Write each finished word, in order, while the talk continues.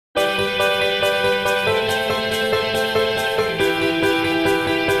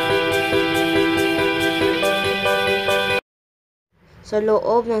Sa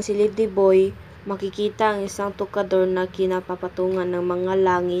loob ng silid ni Boy, makikita ang isang tukador na kinapapatungan ng mga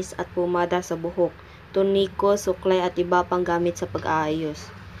langis at pumada sa buhok, tuniko, suklay at iba pang gamit sa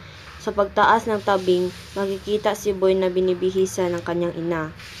pag-aayos. Sa pagtaas ng tabing, makikita si Boy na binibihisa ng kanyang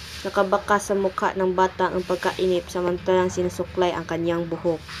ina. Nakabakas sa mukha ng bata ang pagkainip samantalang sinusuklay ang kanyang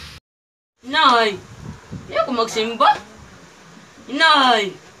buhok. Inay! Hindi ako magsimba!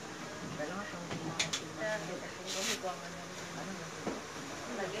 Inay!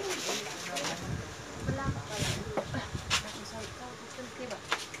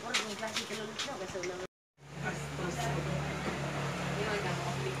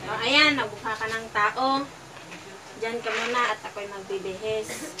 Ayan, nagbuka ka ng tao. Diyan ka muna at ako'y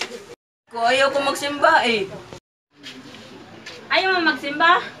magbibihis. Ayaw ko magsimba eh. Ayaw mo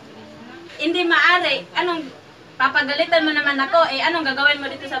magsimba? Hindi maaari. Anong papagalitan mo naman ako? Anong gagawin mo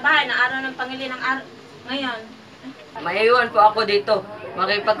dito sa bahay na araw ng pangili ng ngayon? Maiiwan po ako dito.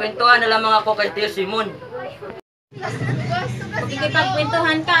 Makipagkwentuhan na lamang ako kay Tiyo Simon.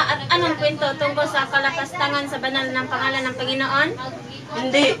 Makikipagkwentuhan ka at anong kwento tungkol sa kalakastangan sa banal ng pangalan ng Panginoon?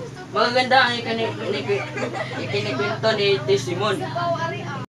 Hindi. Magaganda ang ikinikwento ni Tiyo Simon.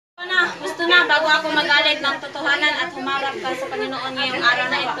 Gusto na bago ako magalit ng totohanan at humarap ka sa Panginoon ngayong araw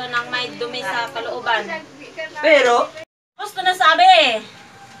na ito nang may dumi sa kalooban. Pero, Gusto na sabi!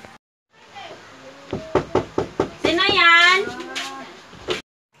 Sino yan?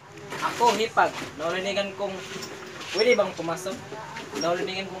 Ako, hipag. Naulinigan kong... Pwede bang pumasok?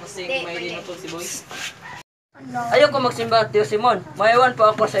 Naulinigan kong kasi may dinutol si Boy. ayaw ko magsimba, Tiyo Simon. Maiwan po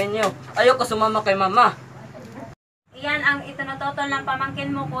ako sa inyo. Ayaw ko sumama kay mama. Iyan ang itinututol ng pamangkin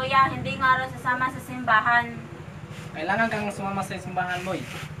mo, kuya. Hindi nga raw sasama sa simbahan. Kailangan kang sumama sa simbahan, Boy.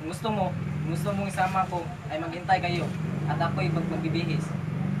 Kung gusto mong isama ko, ay maghintay kayo. At ako'y magbibihis.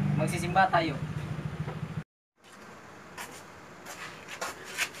 Magsisimba tayo.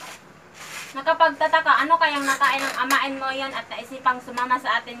 Nakapagtataka, ano kayang nakain ng amain mo yon at naisipang sumama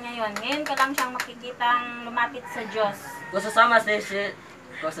sa atin ngayon? Ngayon ko lang siyang makikitang lumapit sa Diyos. Kung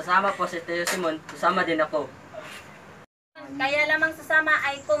sasama po si Tiyo Simon, sasama din ako. Kaya lamang sasama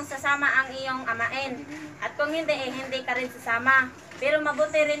ay kung sasama ang iyong amain. At kung hindi, hindi ka rin sasama. Pero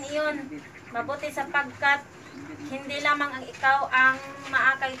mabuti rin iyon. Mabuti sapagkat hindi lamang ang ikaw ang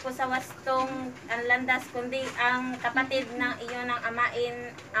maakay ko sa wastong ang landas, kundi ang kapatid ng iyon ng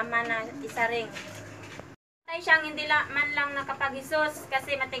ama na isa ring. Patay siyang hindi man lang nakapag-isos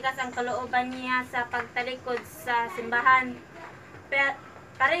kasi matigas ang kalooban niya sa pagtalikod sa simbahan.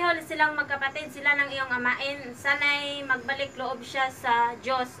 Pareho silang magkapatid, sila ng iyong amain. Sana'y magbalik loob siya sa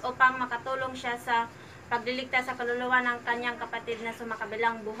Diyos upang makatulong siya sa pagliligtas sa kaluluwa ng kanyang kapatid na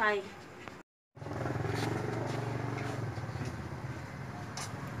sumakabilang buhay.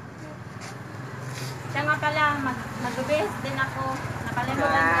 Siya nga pala, mag-best din ako.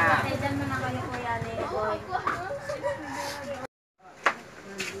 Nakalimutan ko kasi dyan mo na kayo, Kuya Boy.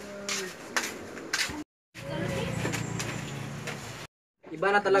 Iba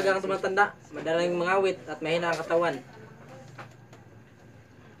na talaga ang tumatanda. Madaling mangawit at mahina ang katawan.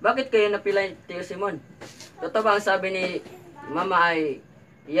 Bakit kayo napilay, Tiyo Simon? Totoo ba ang sabi ni mama ay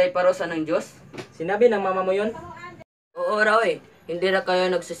iyay parusa ng Diyos? Sinabi ng mama mo yun? Oo raw eh. Hindi na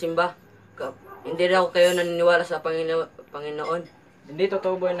kayo nagsisimba. Hindi raw kayo naniniwala sa Panginoon. Hindi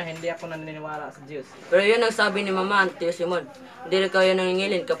totoo, Boy, na hindi ako naniniwala sa Diyos. Pero yun ang sabi ni mama, Tiyo Simon. Hindi na kayo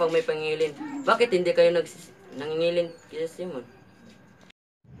nangingilin kapag may pangingilin. Bakit hindi kayo nangingilin, Tiyo Simon?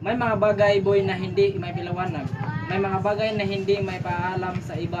 May mga bagay, Boy, na hindi may piliwanag. May mga bagay na hindi may paalam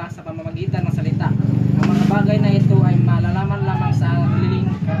sa iba sa pamamagitan ng salita. Ang mga bagay na ito ay malalaman lamang sa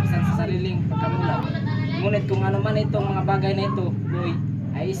sariling pagkamulat. Ngunit kung ano man itong mga bagay na ito, Boy,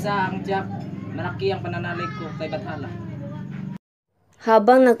 ay isa ang tiyak, malaki ang pananalig ko kay Bathala.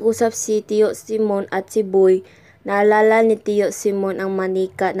 Habang nag-usap si Tiyo Simon at si Boy, naalala ni Tiyo Simon ang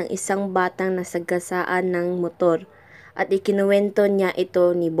manika ng isang batang nasagasaan ng motor at ikinuwento niya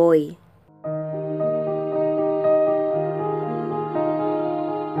ito ni Boy.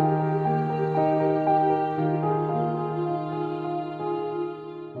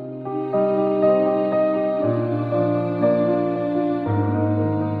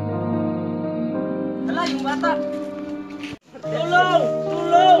 Hala, yung bata! Tulong!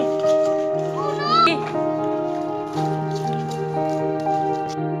 Tulong!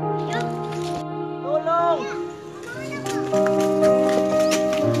 Tulong!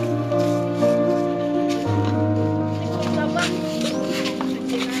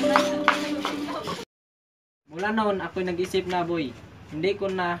 Mula noon, ako'y nag-isip na, Boy. Hindi ko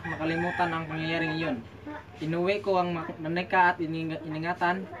na makalimutan ang pangyayaring iyon. Inuwi ko ang manika at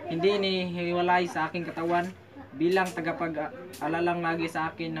iningatan, hindi inihiwalay sa aking katawan, bilang tagapag-alalang lagi sa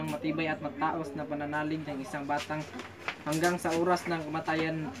akin ng matibay at mataos na pananalig ng isang batang hanggang sa oras ng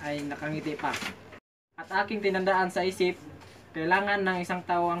kamatayan ay nakangiti pa. At aking tinandaan sa isip, kailangan ng isang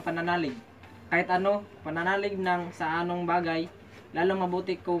tao ang pananalig. Kahit ano, pananalig ng sa anong bagay, lalong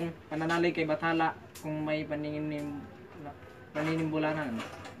mabuti kung pananalig kay bathala kung may paninimbulan.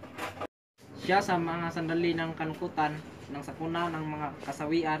 Siya sa mga sandali ng kalungkutan, ng sakuna ng mga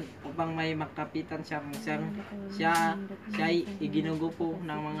kasawian upang may makapitan siya kung siya'y iginugupo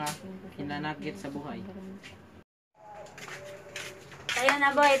ng mga hinanakit sa buhay. Tayo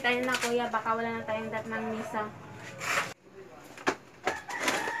na boy, tayo na kuya, baka wala na tayong datnang misa.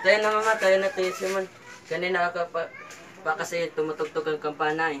 Tayo na mama, tayo na Tiyo Simon. Kanina ako pa kasi tumutugtog ang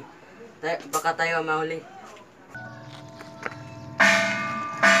kampana eh. Baka tayo mahuli.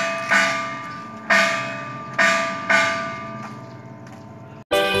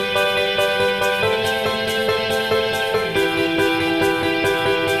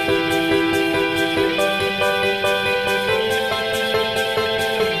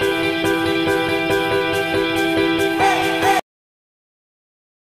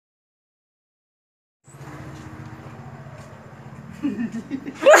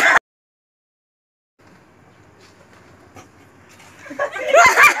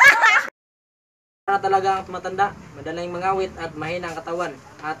 Para talaga ang matanda, madaling mangawit at mahina ang katawan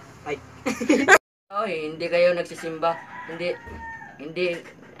at ay Oy, hindi kayo nagsisimba. Hindi,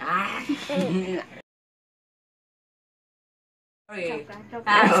 Sorry.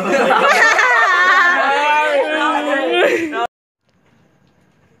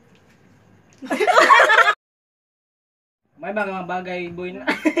 may mga bagay boy na